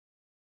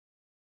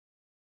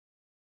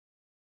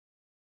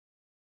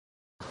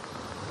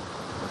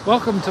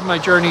Welcome to my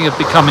journey of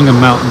becoming a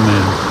mountain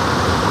man.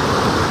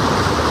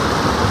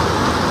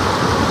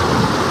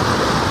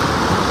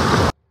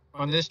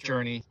 On this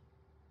journey,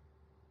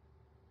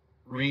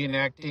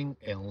 reenacting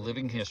and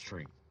living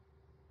history.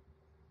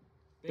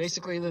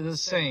 Basically, they're the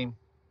same,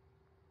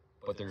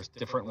 but there's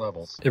different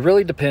levels. It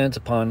really depends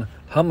upon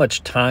how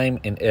much time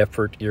and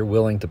effort you're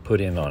willing to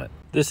put in on it.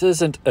 This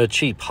isn't a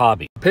cheap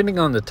hobby. Depending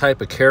on the type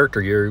of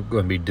character you're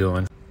going to be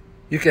doing,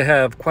 you could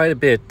have quite a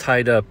bit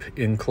tied up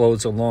in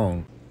clothes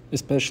alone,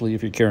 especially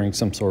if you're carrying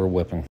some sort of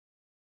weapon.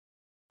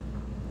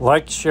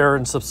 Like, share,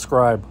 and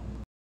subscribe.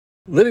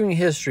 Living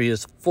history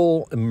is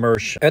full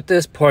immersion. At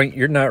this point,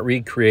 you're not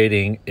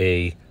recreating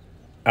a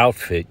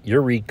outfit,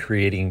 you're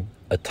recreating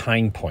a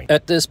time point.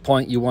 At this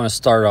point, you want to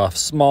start off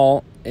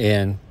small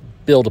and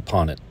build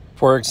upon it.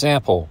 For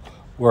example,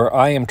 where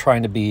I am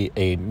trying to be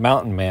a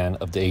mountain man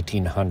of the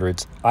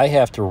 1800s, I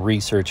have to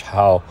research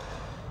how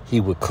he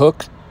would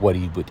cook, what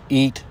he would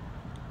eat,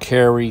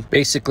 carry,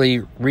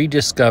 basically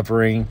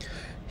rediscovering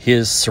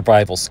his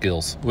survival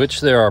skills, which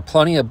there are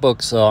plenty of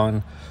books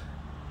on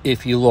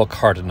if you look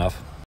hard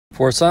enough.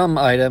 For some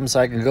items,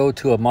 I can go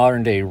to a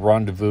modern-day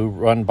rendezvous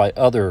run by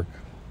other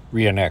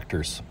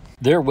reenactors.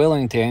 They're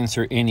willing to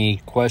answer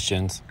any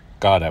questions.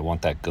 God, I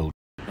want that goat.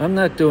 I'm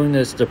not doing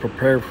this to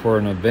prepare for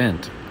an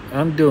event.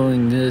 I'm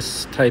doing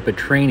this type of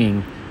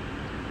training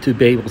to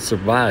be able to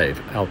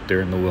survive out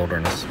there in the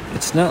wilderness.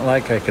 It's not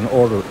like I can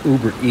order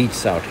Uber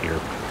Eats out here.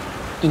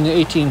 In the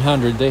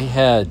 1800s, they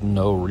had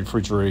no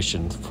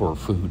refrigeration for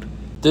food.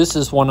 This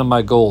is one of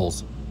my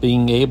goals,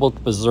 being able to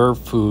preserve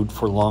food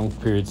for long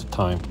periods of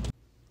time.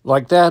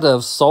 Like that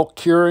of salt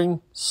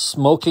curing,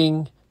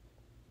 smoking,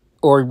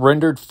 or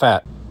rendered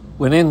fat.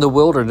 When in the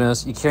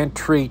wilderness, you can't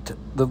treat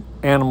the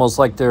animals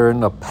like they're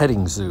in a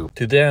petting zoo.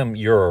 To them,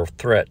 you're a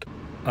threat.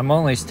 I'm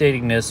only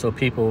stating this so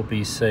people will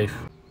be safe.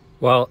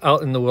 While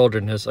out in the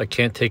wilderness, I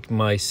can't take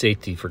my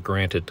safety for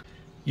granted.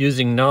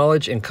 Using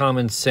knowledge and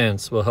common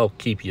sense will help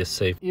keep you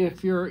safe.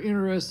 If you're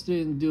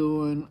interested in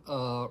doing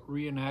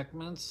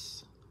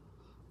reenactments,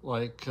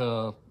 like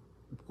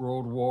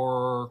World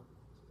War,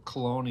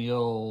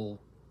 colonial,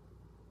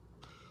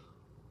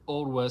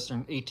 Old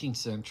Western, 18th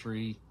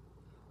century,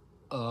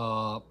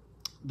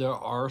 there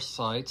are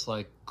sites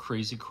like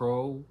Crazy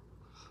Crow,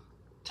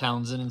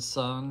 Townsend and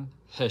Son,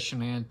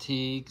 Hessian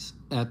Antiques,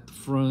 At the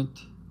Front.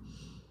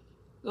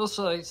 Those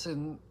sites,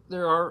 and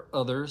there are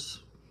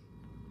others.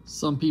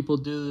 Some people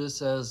do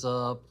this as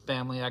a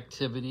family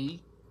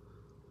activity,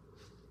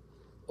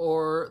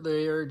 or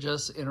they are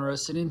just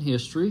interested in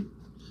history,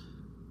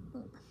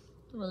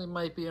 or they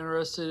might be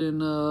interested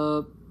in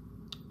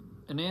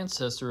an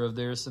ancestor of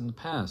theirs in the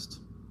past.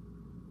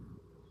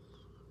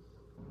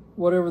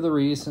 Whatever the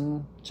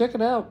reason, check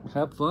it out.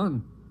 Have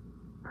fun.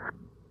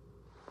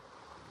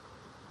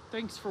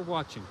 Thanks for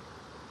watching.